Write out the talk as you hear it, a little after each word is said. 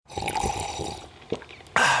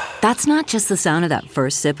That's not just the sound of that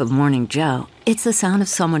first sip of Morning Joe. It's the sound of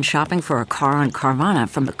someone shopping for a car on Carvana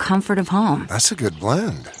from the comfort of home. That's a good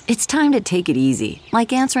blend. It's time to take it easy,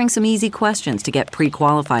 like answering some easy questions to get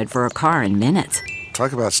pre-qualified for a car in minutes.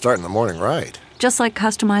 Talk about starting the morning right. Just like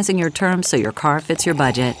customizing your terms so your car fits your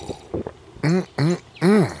budget.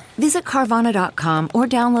 Visit Carvana.com or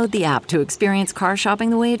download the app to experience car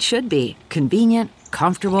shopping the way it should be. Convenient,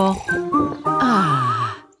 comfortable.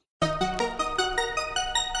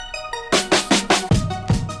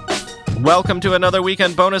 Welcome to another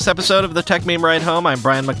weekend bonus episode of the Tech Meme Ride Home. I'm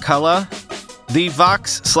Brian McCullough. The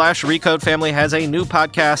Vox/Recode family has a new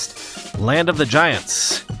podcast, Land of the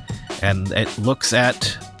Giants. And it looks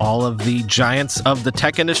at all of the giants of the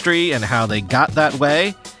tech industry and how they got that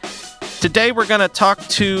way. Today we're going to talk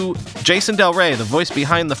to Jason Del Rey, the voice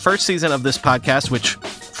behind the first season of this podcast, which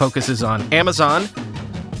focuses on Amazon.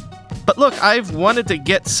 But look, I've wanted to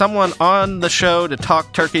get someone on the show to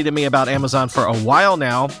talk turkey to me about Amazon for a while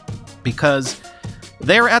now, because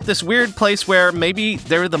they're at this weird place where maybe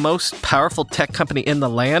they're the most powerful tech company in the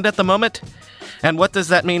land at the moment. And what does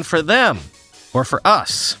that mean for them or for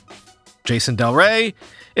us? Jason Del Rey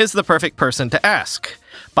is the perfect person to ask.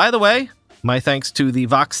 By the way, my thanks to the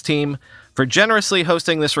Vox team for generously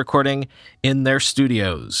hosting this recording in their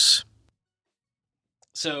studios.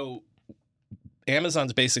 So,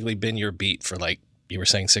 Amazon's basically been your beat for, like, you were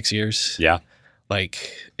saying 6 years? Yeah.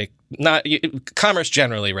 Commerce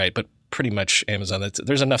generally, right? But pretty much Amazon.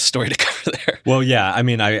 There's enough story to cover there. Well, yeah. I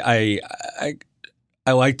mean, I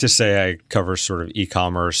like to say I cover sort of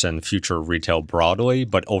e-commerce and future retail broadly,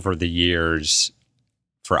 but over the years,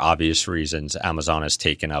 for obvious reasons, Amazon has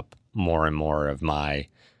taken up more and more of my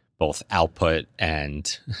both output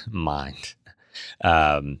and mind,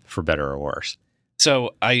 for better or worse.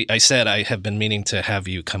 So I said I have been meaning to have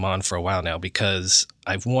you come on for a while now because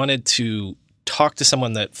I've wanted to talk to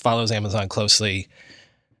someone that follows Amazon closely,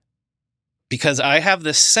 because I have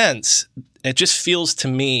this sense, it just feels to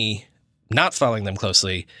me, not following them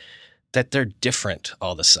closely, that they're different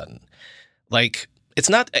all of a sudden. Like, it's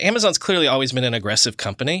not, Amazon's clearly always been an aggressive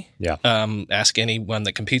company. Yeah. Ask anyone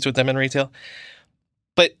that competes with them in retail.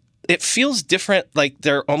 But it feels different, like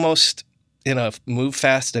they're almost in a move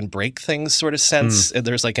fast and break things sort of sense.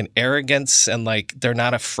 There's like an arrogance and like they're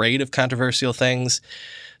not afraid of controversial things.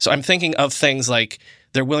 So I'm thinking of things like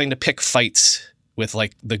they're willing to pick fights with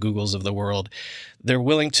like the Googles of the world. They're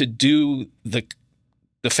willing to do the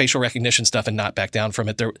facial recognition stuff and not back down from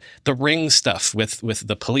it. The Ring stuff with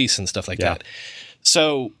the police and stuff like that.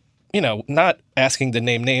 So, you know, not asking to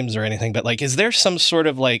name names or anything, but like, is there some sort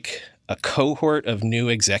of like a cohort of new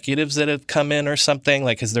executives that have come in or something?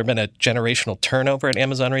 Like, has there been a generational turnover at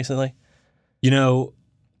Amazon recently? You know,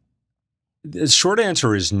 the short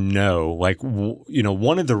answer is no. Like, you know,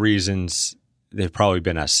 one of the reasons they've probably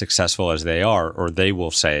been as successful as they are, or they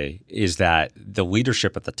will say, is that the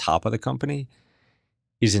leadership at the top of the company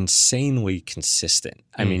is insanely consistent.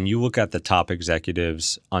 I mean, you look at the top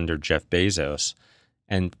executives under Jeff Bezos,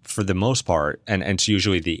 and for the most part, and it's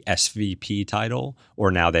usually the SVP title,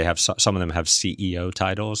 or now they have some of them have CEO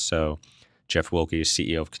titles. So Jeff Wilke is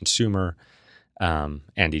CEO of Consumer,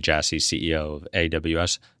 Andy Jassy, CEO of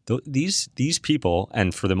AWS. These people,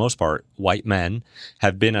 and for the most part, white men,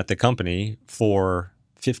 have been at the company for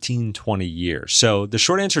 15, 20 years. So the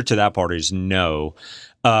short answer to that part is no.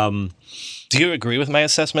 Do you agree with my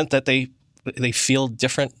assessment that they feel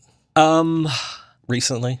different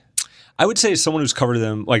recently? I would say as someone who's covered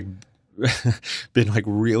them, like been like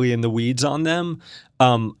really in the weeds on them,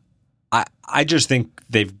 I just think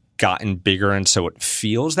they've gotten bigger, and so it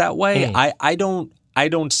feels that way. I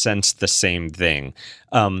don't sense the same thing.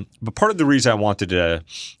 But part of the reason I wanted to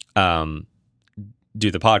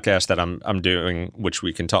do the podcast that I'm doing, which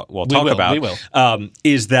we talk about,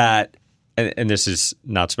 is that, and this is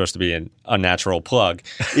not supposed to be an unnatural plug,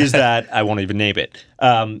 is that I won't even name it.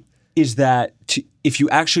 Is that if you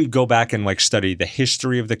actually go back and like study the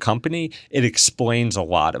history of the company, it explains a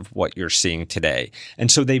lot of what you're seeing today. And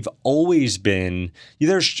so they've always been,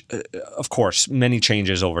 there's of course many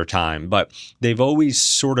changes over time, but they've always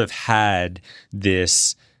sort of had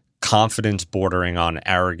this confidence bordering on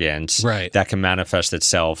arrogance that can manifest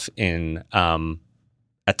itself in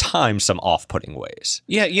at times some off-putting ways.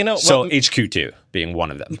 Yeah, you know. So HQ2 being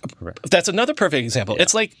one of them. That's another perfect example. Yeah.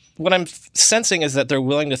 It's like what I'm sensing is that they're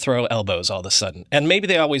willing to throw elbows all of a sudden. And maybe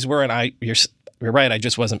they always were, and you're right, I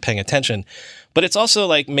just wasn't paying attention. But it's also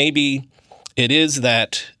like maybe it is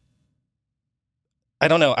that, I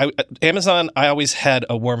don't know, Amazon I always had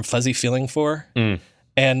a warm, fuzzy feeling for.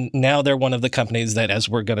 And now they're one of the companies that, as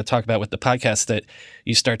we're going to talk about with the podcast, that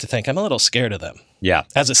you start to think, I'm a little scared of them. Yeah.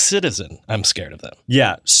 As a citizen, I'm scared of them.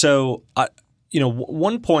 Yeah. So,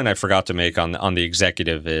 one point I forgot to make on the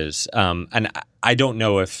executive is, and I don't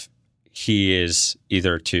know if he is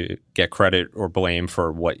either to get credit or blame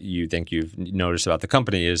for what you think you've noticed about the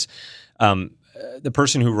company, is the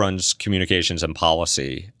person who runs communications and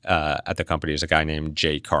policy at the company is a guy named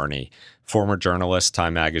Jay Carney, former journalist,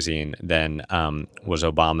 Time Magazine, then was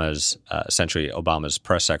essentially Obama's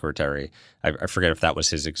press secretary. I forget if that was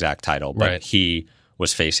his exact title, but right. He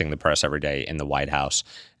was facing the press every day in the White House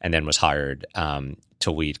and then was hired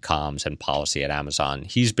to lead comms and policy at Amazon.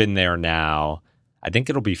 He's been there now, I think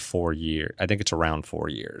it'll be 4 years. I think it's around 4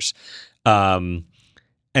 years. And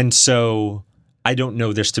so I don't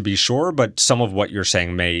know this to be sure, but some of what you're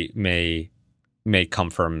saying may come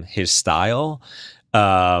from his style.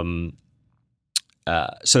 So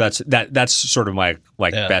that's sort of my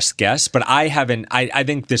best guess. But I haven't. I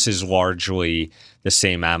think this is largely the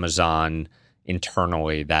same Amazon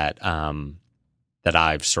internally that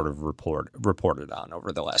I've sort of reported on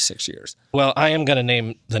over the last 6 years. Well, I am going to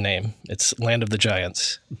name the name. It's Land of the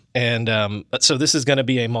Giants, and so this is going to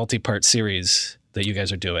be a multi-part series that you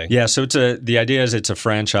guys are doing. Yeah. So the idea is it's a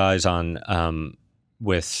franchise on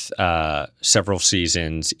with several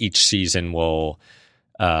seasons. Each season will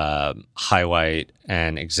highlight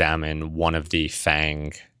and examine one of the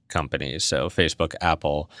FANG companies. So Facebook,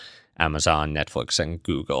 Apple, Amazon, Netflix, and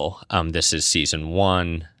Google. This is season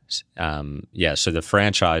 1. So the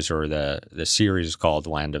franchise or the series is called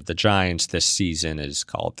Land of the Giants. This season is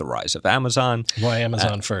called The Rise of Amazon. Why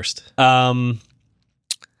Amazon first?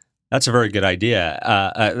 That's a very good idea.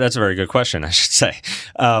 That's a very good question, I should say.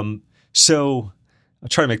 So I'll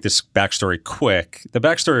try to make this backstory quick. The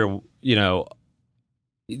backstory,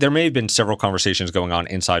 there may have been several conversations going on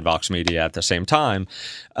inside Vox Media at the same time,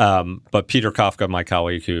 but Peter Kafka, my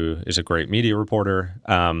colleague, who is a great media reporter,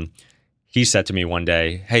 he said to me one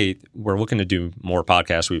day, hey, we're looking to do more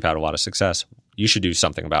podcasts. We've had a lot of success. You should do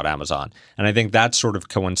something about Amazon. And I think that sort of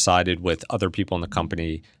coincided with other people in the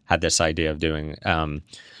company had this idea of doing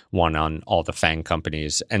one on all the FANG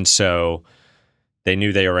companies. And so they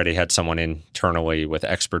knew they already had someone internally with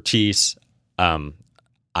expertise.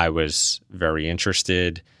 I was very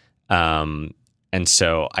interested. And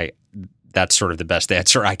so that's sort of the best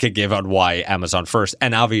answer I could give on why Amazon first.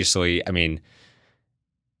 And obviously, I mean,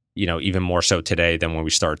 even more so today than when we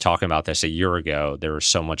started talking about this a year ago, there was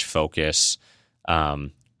so much focus,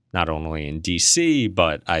 not only in DC,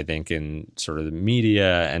 but I think in sort of the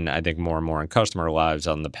media and I think more and more in customer lives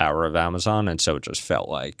on the power of Amazon. And so it just felt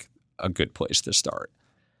like a good place to start.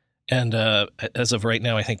 And as of right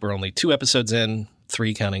now, I think we're only 2 episodes in,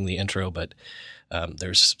 3 counting the intro, but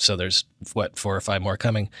there's 4 or 5 more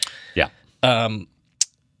coming. Yeah.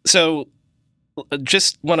 So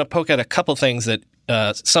just want to poke at a couple things that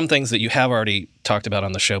some things that you have already talked about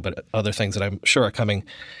on the show, but other things that I'm sure are coming.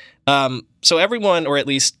 So everyone, or at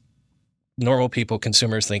least normal people,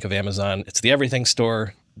 consumers, think of Amazon. It's the everything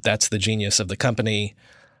store. That's the genius of the company.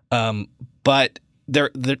 But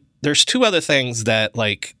there's 2 other things that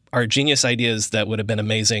are genius ideas that would have been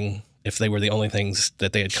amazing if they were the only things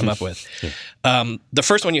that they had come up with. The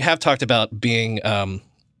first one you have talked about being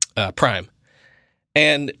Prime.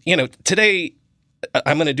 And, today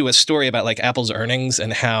I'm going to do a story about Apple's earnings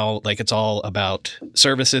and how it's all about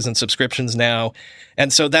services and subscriptions now.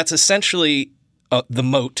 And so that's essentially the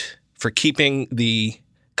moat for keeping the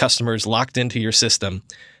customers locked into your system.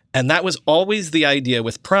 And that was always the idea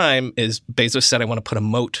with Prime is Bezos said, I want to put a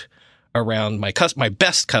moat around my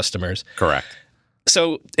best customers. Correct.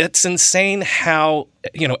 So it's insane how,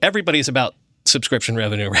 everybody's about subscription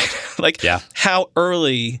revenue, right? How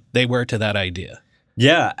early they were to that idea.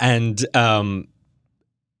 Yeah. And,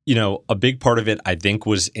 a big part of it, I think,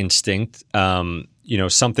 was instinct.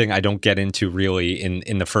 Something I don't get into really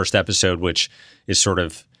in the first episode, which is sort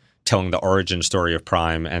of telling the origin story of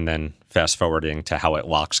Prime and then fast forwarding to how it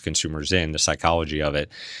locks consumers in, the psychology of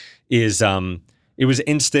it, is it was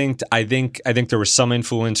instinct. I think there was some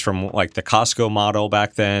influence from the Costco model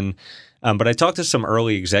back then. But I talked to some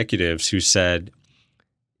early executives who said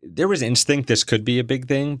there was instinct this could be a big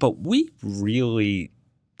thing, but we really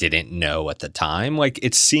didn't know at the time.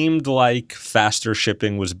 It seemed like faster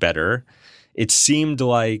shipping was better. It seemed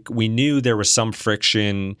like we knew there was some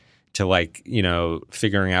friction to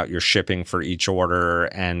figuring out your shipping for each order.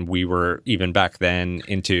 And we were even back then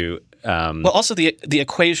into well, also the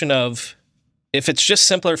equation of if it's just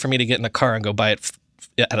simpler for me to get in a car and go buy it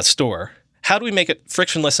at a store, how do we make it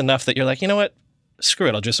frictionless enough that you're like, you know what, screw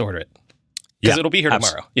it, I'll just order it? Because it'll be here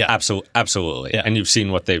tomorrow. Yeah, absolutely. Yeah. And you've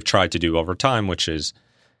seen what they've tried to do over time, which is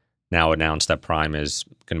now announced that Prime is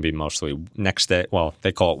going to be mostly next day. Well,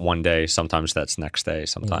 they call it one day. Sometimes that's next day.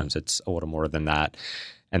 Sometimes it's a little more than that.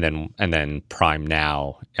 And then Prime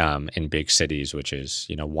Now in big cities, which is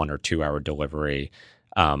 1 or 2 hour delivery,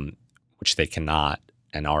 which they cannot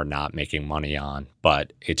and are not making money on.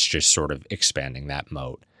 But it's just sort of expanding that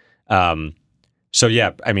moat. So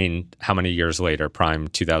yeah, I mean, how many years later? Prime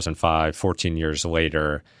 2005, 14 years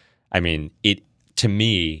later. I mean, to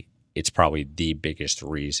me, it's probably the biggest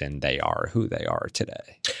reason they are who they are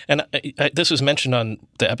today. And this was mentioned on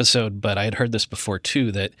the episode, but I had heard this before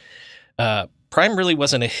too, that Prime really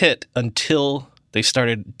wasn't a hit until they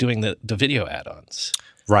started doing the video add-ons.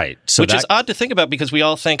 Right. So which is odd to think about because we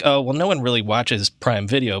all think, oh, well, no one really watches Prime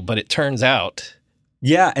Video, but it turns out...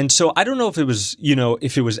 Yeah, and so I don't know if it was,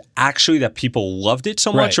 if it was actually that people loved it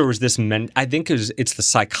so much, or was this meant? I think it's the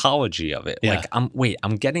psychology of it. Yeah. Like,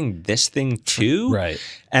 I'm getting this thing too, right?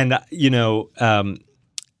 And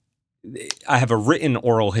I have a written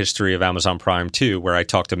oral history of Amazon Prime too, where I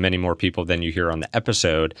talk to many more people than you hear on the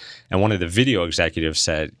episode. And one of the video executives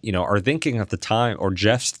said, our thinking at the time, or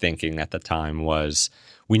Jeff's thinking at the time, was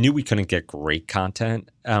we knew we couldn't get great content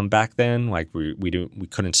back then. Like we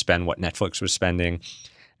couldn't spend what Netflix was spending.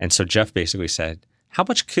 And so Jeff basically said, how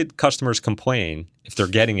much could customers complain if they're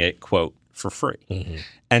getting it, quote, for free? Mm-hmm.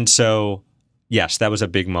 And so, yes, that was a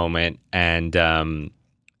big moment. And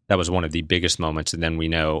that was one of the biggest moments. And then we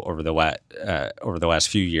know over the last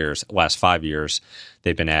few years, last 5 years,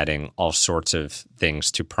 they've been adding all sorts of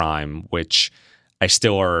things to Prime, which I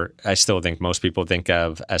still think most people think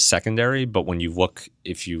of as secondary, but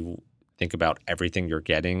if you think about everything you're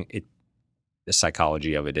getting, the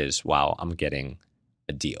psychology of it is, wow, I'm getting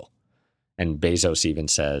a deal. And Bezos even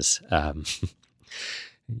says,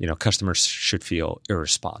 customers should feel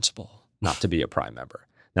irresponsible not to be a Prime member.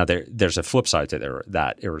 Now, there's a flip side to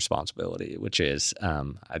that irresponsibility, which is,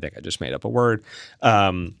 I think I just made up a word,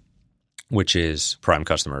 which is Prime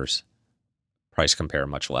customers price compare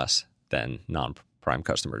much less than non-Prime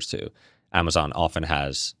customers too. Amazon often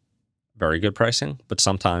has very good pricing, but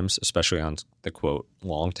sometimes, especially on the quote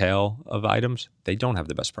long tail of items, they don't have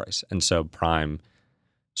the best price. And so Prime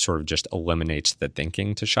sort of just eliminates the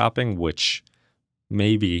thinking to shopping, which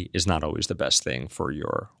maybe is not always the best thing for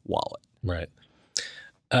your wallet. Right.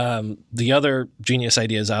 The other genius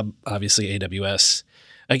idea is obviously AWS.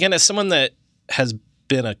 Again, as someone that has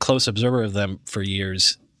been a close observer of them for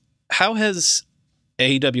years, how has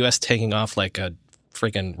AWS taking off like a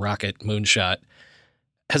freaking rocket moonshot,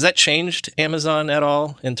 has that changed Amazon at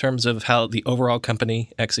all in terms of how the overall company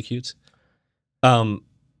executes? I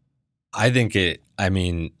think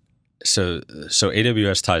so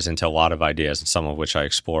AWS ties into a lot of ideas, and some of which I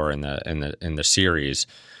explore in the series.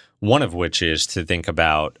 One of which is to think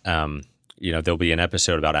about, there'll be an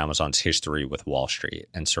episode about Amazon's history with Wall Street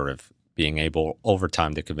and sort of being able over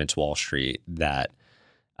time to convince Wall Street that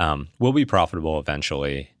we'll be profitable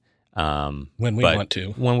eventually. When we want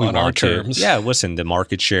to. When we on want our to. terms. Yeah, listen, the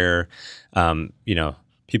market share,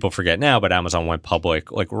 people forget now, but Amazon went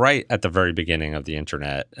public like right at the very beginning of the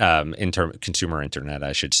internet, consumer internet,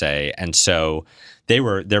 I should say. And so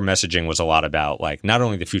their messaging was a lot about like not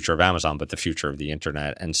only the future of Amazon, but the future of the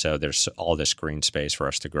internet. And so there's all this green space for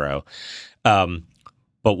us to grow. But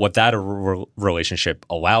what that relationship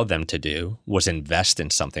allowed them to do was invest in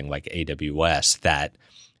something like AWS that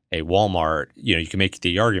a Walmart, you can make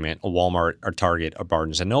the argument, a Walmart, a Target, a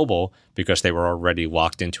Barnes & Noble, because they were already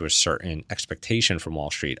locked into a certain expectation from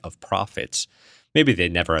Wall Street of profits. Maybe they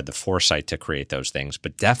never had the foresight to create those things,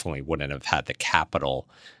 but definitely wouldn't have had the capital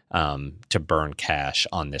to burn cash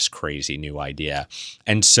on this crazy new idea.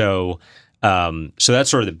 And so that's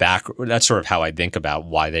sort of that's sort of how I think about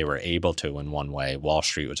why they were able to in one way. Wall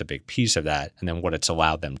Street was a big piece of that. And then what it's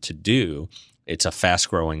allowed them to do, it's a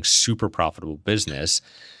fast-growing, super profitable business.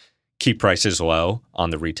 Keep prices low on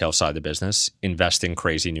the retail side of the business, invest in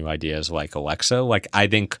crazy new ideas like Alexa. Like I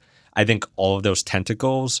think all of those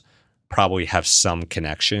tentacles probably have some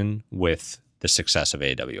connection with the success of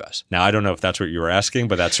AWS. Now, I don't know if that's what you were asking,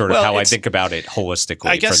 but that's sort of how I think about it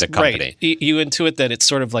holistically for the company. Right. You intuit that it's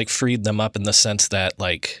sort of like freed them up in the sense that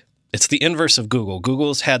like it's the inverse of Google.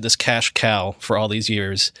 Google's had this cash cow for all these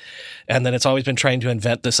years, and then it's always been trying to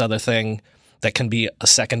invent this other thing that can be a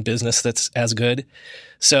second business that's as good.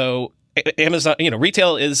 So Amazon,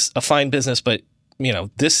 retail is a fine business, but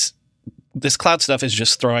this cloud stuff is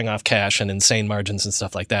just throwing off cash and insane margins and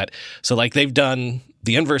stuff like that. So like they've done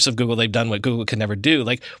the inverse of Google. They've done what Google could never do.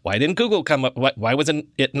 Like why didn't Google come up? Why wasn't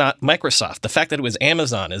it not Microsoft? The fact that it was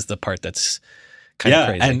Amazon is the part that's kind of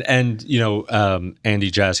crazy. And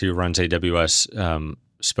Andy Jassy, who runs AWS,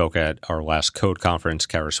 spoke at our last code conference.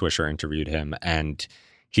 Kara Swisher interviewed him, and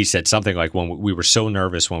he said something like, when we were so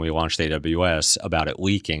nervous when we launched AWS about it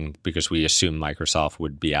leaking because we assumed Microsoft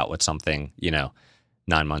would be out with something,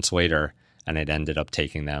 9 months later, and it ended up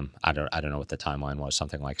taking them, I don't know what the timeline was,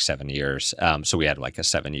 something like 7 years. So we had like a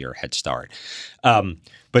 7-year head start.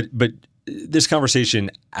 But this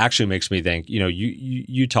conversation actually makes me think,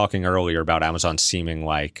 you talking earlier about Amazon seeming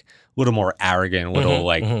like a little more arrogant, a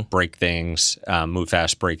little break things, move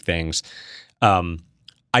fast, break things.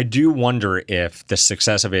 I do wonder if the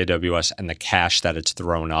success of AWS and the cash that it's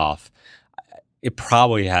thrown off, it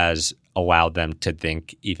probably has allowed them to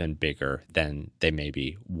think even bigger than they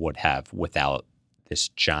maybe would have without this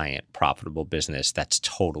giant profitable business that's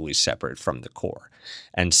totally separate from the core.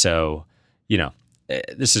 And so,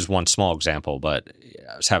 this is one small example, but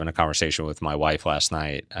I was having a conversation with my wife last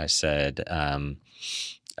night. I said,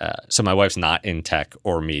 so my wife's not in tech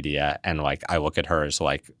or media, and like I look at her as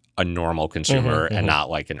like a normal consumer and not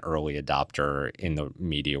like an early adopter in the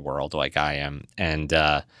media world like I am. And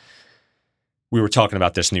we were talking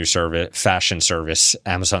about this new fashion service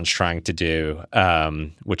Amazon's trying to do,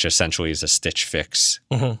 which essentially is a Stitch Fix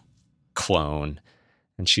clone.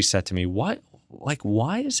 And she said to me, why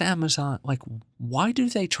is Amazon, why do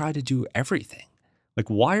they try to do everything? Like,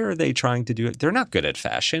 why are they trying to do it? They're not good at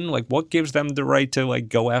fashion. Like, what gives them the right to like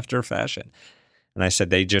go after fashion? And I said,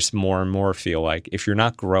 they just more and more feel like if you're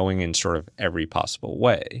not growing in sort of every possible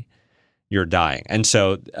way, you're dying. And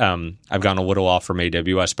so I've gone a little off from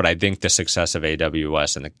AWS, but I think the success of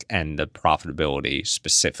AWS and the profitability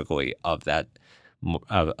specifically of that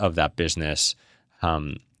business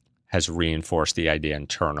has reinforced the idea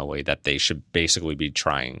internally that they should basically be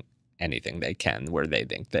trying anything they can where they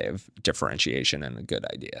think they have differentiation and a good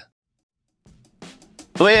idea.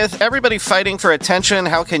 With everybody fighting for attention,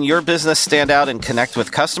 how can your business stand out and connect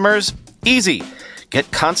with customers? Easy. Get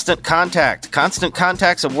Constant Contact. Constant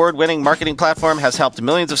Contact's award-winning marketing platform has helped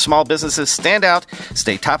millions of small businesses stand out,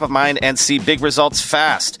 stay top of mind, and see big results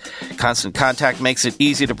fast. Constant Contact makes it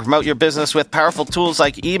easy to promote your business with powerful tools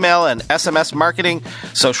like email and SMS marketing,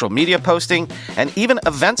 social media posting, and even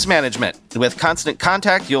events management. With Constant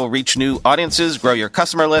Contact, you'll reach new audiences, grow your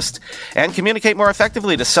customer list, and communicate more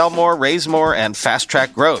effectively to sell more, raise more, and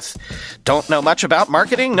fast-track growth. Don't know much about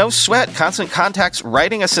marketing? No sweat. Constant Contact's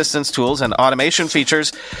writing assistance tools and automation features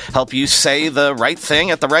help you say the right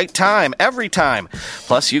thing at the right time, every time.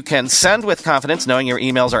 Plus, you can send with confidence knowing your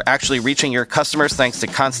emails are actually reaching your customers thanks to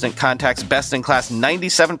Constant Contact's best-in-class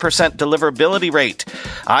 97% deliverability rate.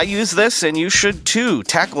 I use this, and you should too.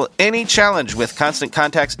 Tackle any challenge with Constant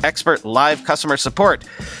Contact's expert live customer support.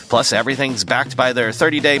 Plus, everything's backed by their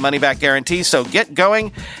 30-day money-back guarantee, so get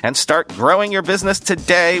going and start growing your business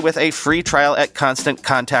today with a free trial at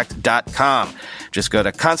ConstantContact.com. Just go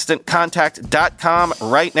to ConstantContact.com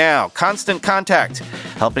right now. Constant Contact,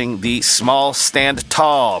 helping the small stand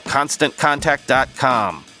tall.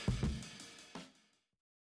 ConstantContact.com.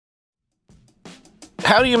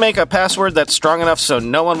 How do you make a password that's strong enough so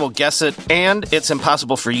no one will guess it, and it's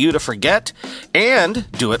impossible for you to forget,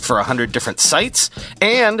 and do it for 100 different sites,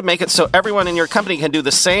 and make it so everyone in your company can do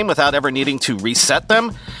the same without ever needing to reset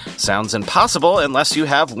them? Sounds impossible unless you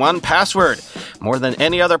have 1Password. More than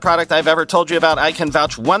any other product I've ever told you about, I can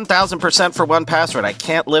vouch 1,000% for 1Password. I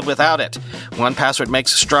can't live without it. 1Password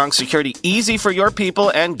makes strong security easy for your people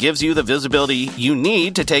and gives you the visibility you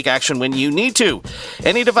need to take action when you need to.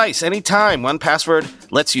 Any device, anytime, 1Password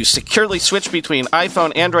lets you securely switch between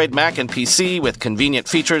iPhone, Android, Mac, and PC with convenient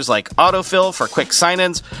features like autofill for quick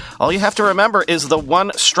sign-ins. All you have to remember is the one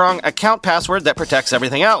strong account password that protects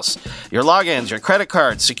everything else. Your logins, your credit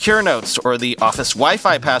cards, secure notes, or the Office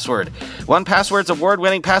Wi-Fi password. 1Password's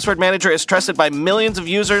award-winning password manager is trusted by millions of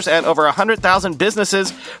users and over 100,000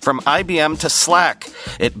 businesses from IBM to Slack.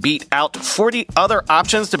 It beat out 40 other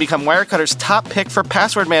options to become Wirecutter's top pick for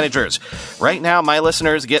password managers. Right now, my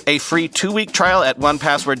listeners get a free 2-week trial at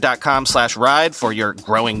onepassword.com/ride for your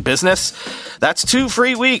growing business. That's 2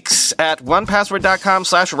 free weeks at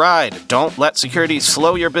onepassword.com/ride. Don't let security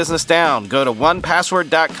slow your business down. Go to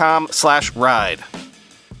onepassword.com/ride.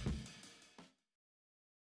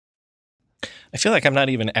 I feel like I'm not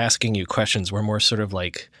even asking you questions. We're more sort of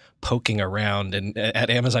like poking around and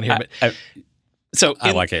at Amazon here. I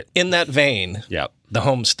like it. In that vein, the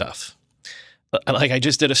home stuff. Like I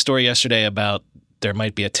just did a story yesterday about there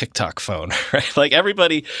might be a TikTok phone, right? Like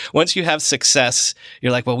everybody, once you have success,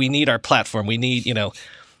 you're like, well, we need our platform. We need,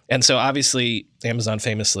 and so obviously Amazon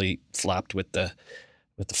famously flopped with the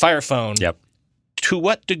Fire Phone. Yep. To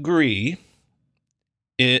what degree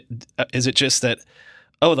is it just that,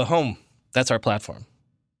 the home That's our platform.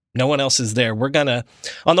 No one else is there. We're going to,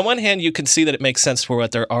 on the one hand, you can see that it makes sense for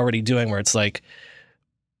what they're already doing, where it's like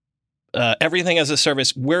everything as a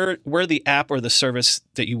service. We're the app or the service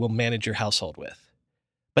that you will manage your household with.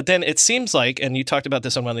 But then it seems like, and you talked about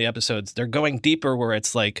this on one of the episodes, they're going deeper where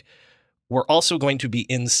it's like, we're also going to be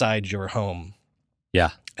inside your home.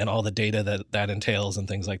 Yeah. And all the data that entails and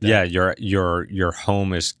things like that. Yeah, your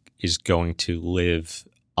home is going to live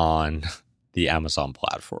on the Amazon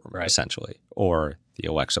platform, right, essentially, or the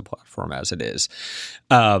Alexa platform as it is.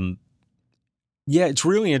 Yeah, it's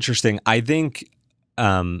really interesting. I think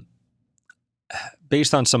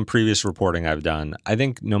based on some previous reporting I've done, I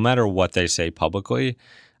think no matter what they say publicly,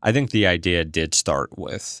 I think the idea did start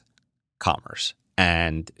with commerce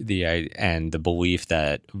and the belief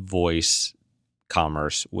that voice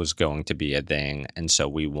commerce was going to be a thing, and so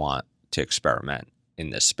we want to experiment in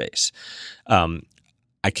this space.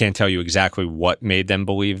 I can't tell you exactly what made them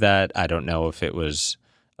believe that. I don't know if it was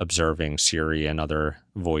observing Siri and other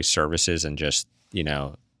voice services and just,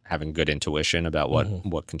 having good intuition about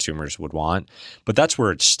what consumers would want. But that's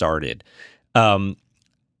where it started.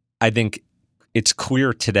 I think it's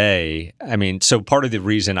clear today. I mean, so part of the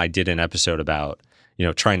reason I did an episode about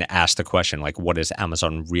trying to ask the question, like, what does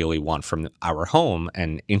Amazon really want from our home,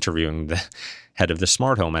 and interviewing the head of the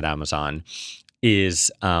smart home at Amazon,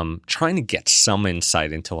 is trying to get some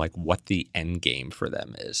insight into like what the end game for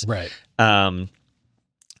them is. Right. And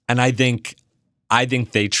I think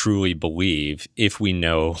they truly believe if we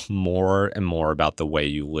know more and more about the way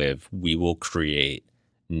you live, we will create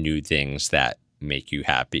new things that make you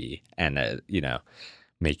happy and,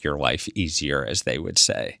 make your life easier, as they would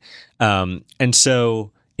say. And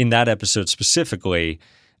so in that episode specifically,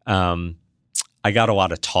 I got a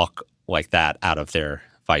lot of talk like that out of their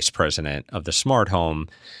vice president of the smart home,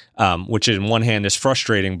 which in one hand is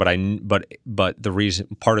frustrating, but part of the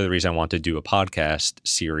reason I wanted to do a podcast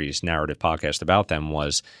series, narrative podcast about them,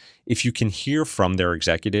 was if you can hear from their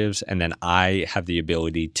executives and then I have the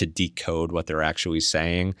ability to decode what they're actually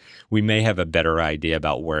saying, we may have a better idea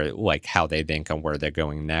about how they think and where they're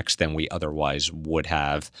going next than we otherwise would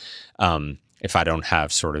have. If I don't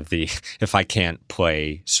have if I can't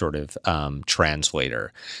play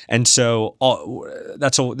translator. And so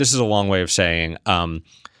this is a long way of saying,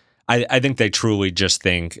 I think they truly just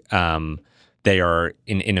think they are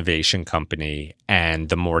an innovation company, and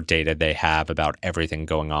the more data they have about everything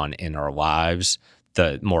going on in our lives,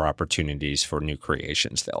 the more opportunities for new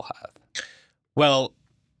creations they'll have. Well,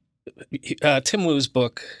 Tim Wu's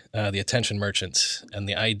book, The Attention Merchants, and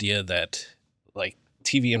the idea that like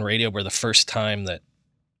TV and radio were the first time that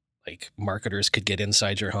like marketers could get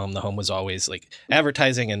inside your home. The home was always like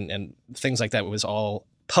advertising and things like that was all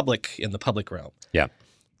public in the public realm. Yeah.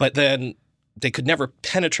 But then they could never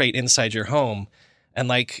penetrate inside your home. And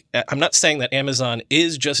like, I'm not saying that Amazon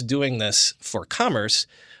is just doing this for commerce,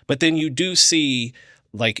 but then you do see,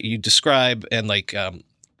 like you describe, and like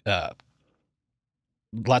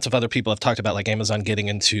lots of other people have talked about, like Amazon getting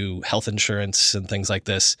into health insurance and things like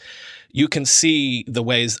this. You can see the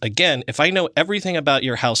ways, again, if I know everything about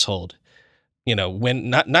your household, when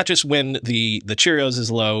not just when the Cheerios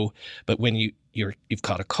is low, but when you've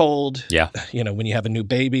caught a cold, when you have a new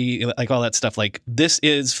baby, like all that stuff, like this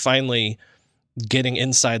is finally getting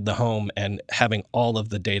inside the home and having all of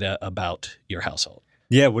the data about your household.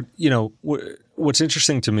 Yeah. What's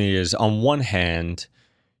interesting to me is, on one hand,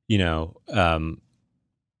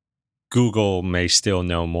 Google may still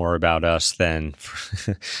know more about us than,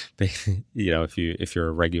 if you're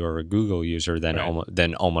a regular Google user,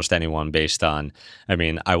 than almost anyone, based on,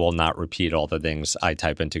 I will not repeat all the things I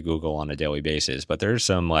type into Google on a daily basis, but there's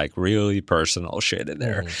some like really personal shit in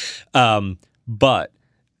there. Mm-hmm. But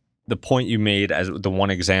the point you made as the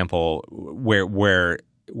one example where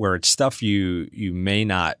it's stuff no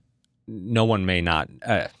one may not,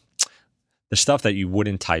 the stuff that you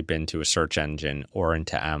wouldn't type into a search engine or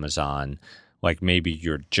into Amazon, like maybe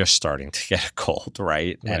you're just starting to get a cold,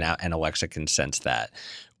 right? And Alexa can sense that.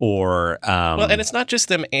 Or and it's not just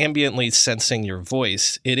them ambiently sensing your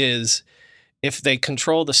voice. It is if they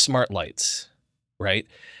control the smart lights, right?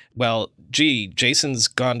 Well, gee, Jason's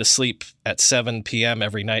gone to sleep at 7 p.m.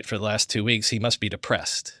 every night for the last 2 weeks. He must be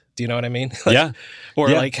depressed. Do you know what I mean? Yeah. Or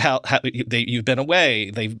like how you've been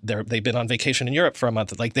away. They've been on vacation in Europe for a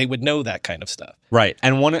month. Like they would know that kind of stuff. Right.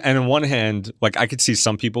 And on one hand, like I could see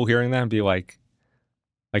some people hearing that and be like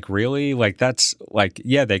really? Like that's like,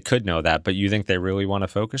 yeah, they could know that, but you think they really want to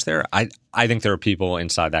focus there? I think there are people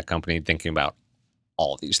inside that company thinking about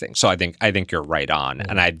all these things. So I think you're right on. Mm-hmm.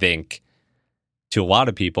 And I think to a lot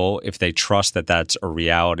of people, if they trust that that's a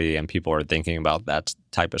reality and people are thinking about that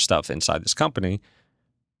type of stuff inside this company,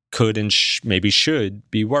 could and maybe should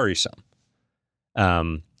be worrisome.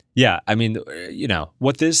 Yeah, I mean,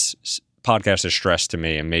 what this podcast has stressed to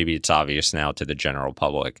me, and maybe it's obvious now to the general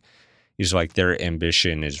public, is like their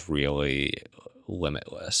ambition is really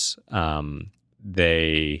limitless.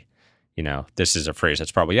 They, this is a phrase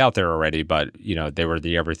that's probably out there already, but, they were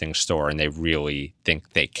the everything store, and they really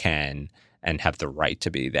think they can and have the right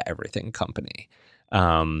to be the everything company.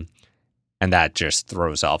 And that just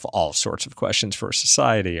throws off all sorts of questions for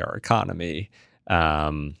society, our economy,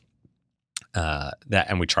 and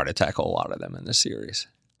we try to tackle a lot of them in this series.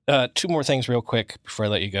 Two more things real quick before I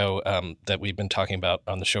let you go that we've been talking about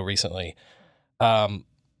on the show recently.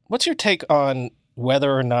 What's your take on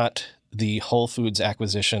whether or not the Whole Foods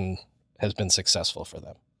acquisition has been successful for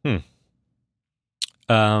them?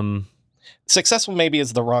 Successful maybe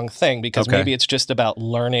is the wrong thing, because maybe it's just about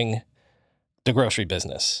learning the grocery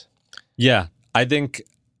business. Yeah, I think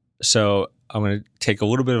so. I'm going to take a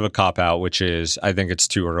little bit of a cop-out, which is I think it's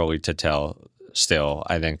too early to tell still.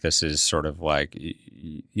 I think this is sort of like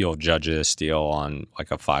you'll judge this deal on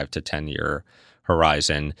like a 5 to 10 year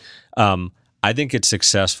horizon. I think it's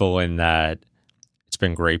successful in that it's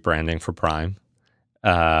been great branding for Prime,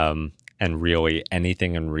 and really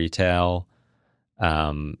anything in retail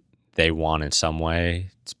they want in some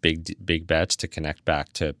way. It's big bets to connect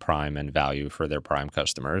back to Prime and value for their Prime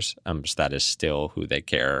customers. So that is still who they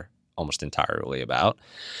care almost entirely about.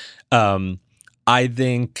 I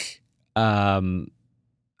think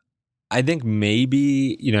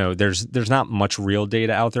maybe, there's not much real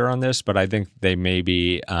data out there on this, but I think they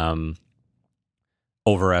maybe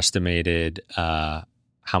overestimated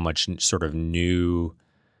how much sort of new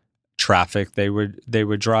traffic they would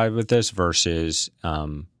drive with this versus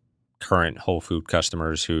current Whole Food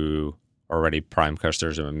customers who are already Prime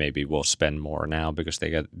customers and maybe will spend more now because they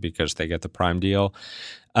get the Prime deal.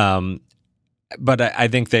 But I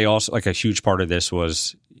think they also, like, a huge part of this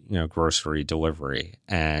was, grocery delivery,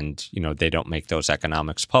 and, they don't make those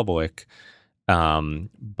economics public.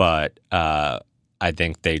 But I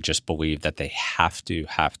think they just believe that they have to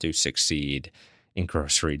succeed in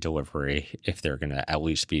grocery delivery if they're going to at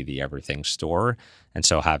least be the everything store. And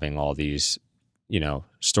so having all these,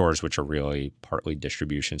 stores which are really partly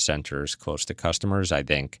distribution centers close to customers, I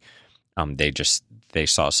think they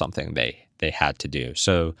saw something they had to do.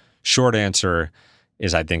 So short answer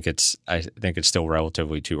is I think it's still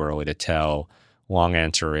relatively too early to tell. Long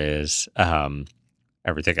answer is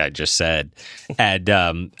everything I just said. And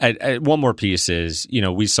one more piece is,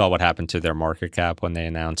 we saw what happened to their market cap when they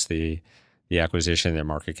announced the acquisition. Their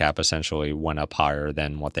market cap essentially went up higher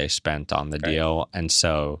than what they spent on the deal. And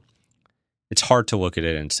so it's hard to look at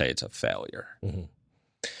it and say it's a failure.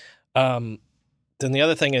 Mm-hmm. Then the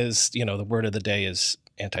other thing is, the word of the day is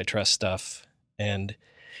antitrust stuff. And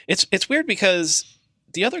it's weird because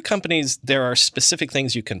the other companies, there are specific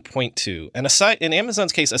things you can point to. And in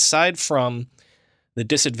Amazon's case, aside from the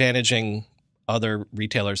disadvantaging other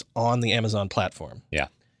retailers on the Amazon platform,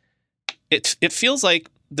 it feels like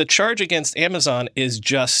the charge against Amazon is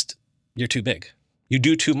just, you're too big. You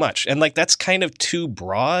do too much. And that's kind of too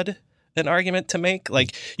broad an argument to make.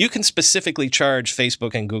 You can specifically charge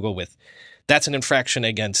Facebook and Google with, that's an infraction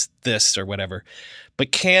against this or whatever.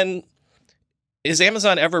 But is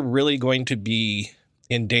Amazon ever really going to be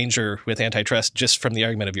in danger with antitrust just from the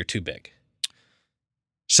argument of you're too big?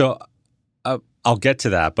 So I'll get to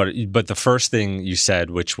that, but the first thing you said,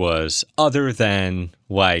 which was other than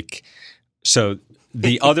so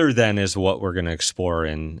the other than is what we're going to explore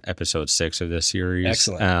in episode 6 of this series.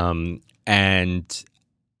 Excellent. And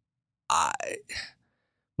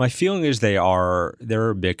my feeling is they're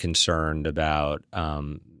a bit concerned about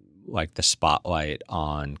the spotlight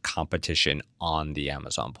on competition on the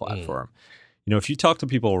Amazon platform. If you talk to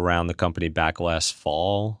people around the company back last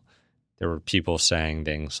fall, there were people saying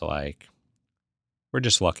things like, we're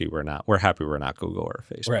just lucky we're happy we're not Google or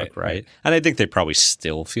Facebook, right? And I think they probably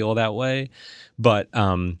still feel that way. But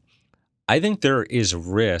I think there is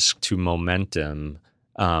risk to momentum,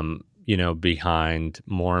 behind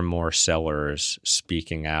more and more sellers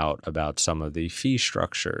speaking out about some of the fee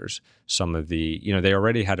structures, some of the, they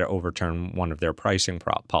already had to overturn one of their pricing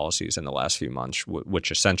policies in the last few months,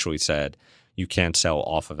 which essentially said you can't sell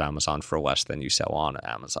off of Amazon for less than you sell on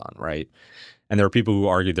Amazon, right? And there are people who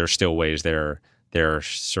argue there's still ways they're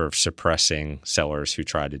sort of suppressing sellers who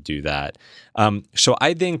try to do that. So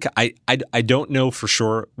I think I don't know for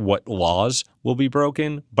sure what laws will be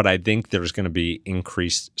broken, but I think there's going to be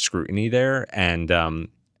increased scrutiny there, and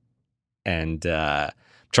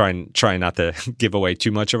trying not to give away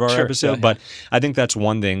too much of our episode. But I think that's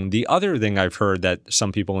one thing. The other thing I've heard that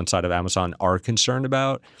some people inside of Amazon are concerned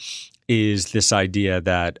about is this idea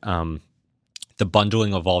that the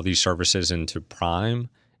bundling of all these services into Prime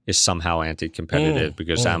is somehow anti-competitive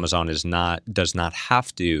because Amazon does not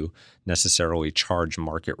have to necessarily charge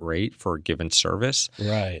market rate for a given service,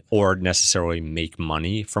 right, or necessarily make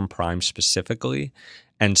money from Prime specifically.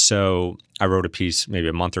 And so I wrote a piece maybe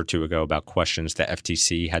a month or two ago about questions the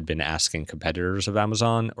FTC had been asking competitors of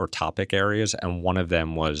Amazon or topic areas, and one of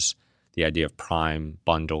them was the idea of Prime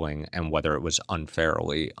bundling and whether it was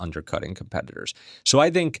unfairly undercutting competitors. So I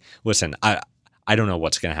think, listen, I don't know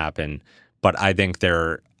what's going to happen, but I think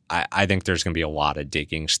there's going to be a lot of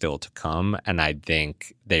digging still to come, and I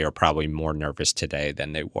think they are probably more nervous today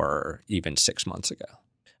than they were even 6 months ago.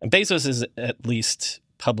 And Bezos is at least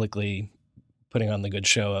publicly putting on the good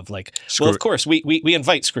show of like, well, of course, we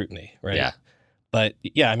invite scrutiny, right? Yeah. But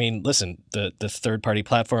yeah, I mean, listen, the third-party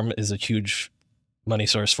platform is a huge money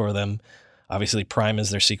source for them. Obviously, Prime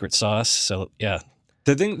is their secret sauce. So yeah.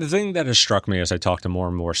 The thing that has struck me as I talk to more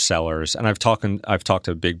and more sellers, and I've talked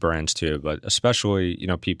to big brands too, but especially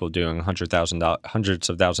people doing hundreds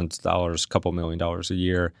of thousands of dollars, a couple $1 million a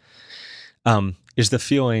year, is the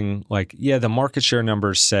feeling like, yeah, the market share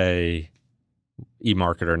numbers say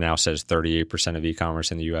eMarketer now says 38% of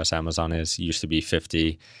e-commerce in the U.S. Amazon used to be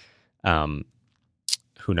 50.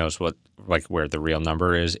 Who knows where the real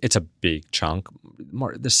number is? It's a big chunk.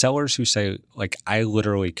 The sellers who say, like, I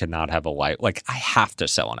literally cannot have a life, like, I have to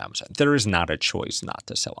sell on Amazon. There is not a choice not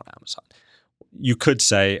to sell on Amazon. You could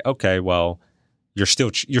say, okay, well, you're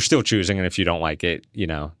still choosing, and if you don't like it,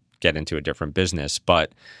 get into a different business.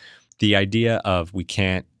 But the idea of we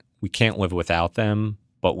can't live without them,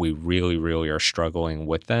 but we really, really are struggling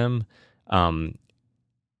with them,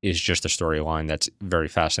 is just a storyline that's very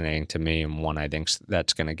fascinating to me, and one I think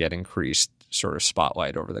that's going to get increased sort of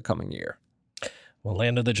spotlight over the coming year. Well,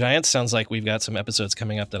 Land of the Giants sounds like we've got some episodes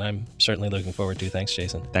coming up that I'm certainly looking forward to. Thanks,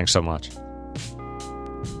 Jason. Thanks so much.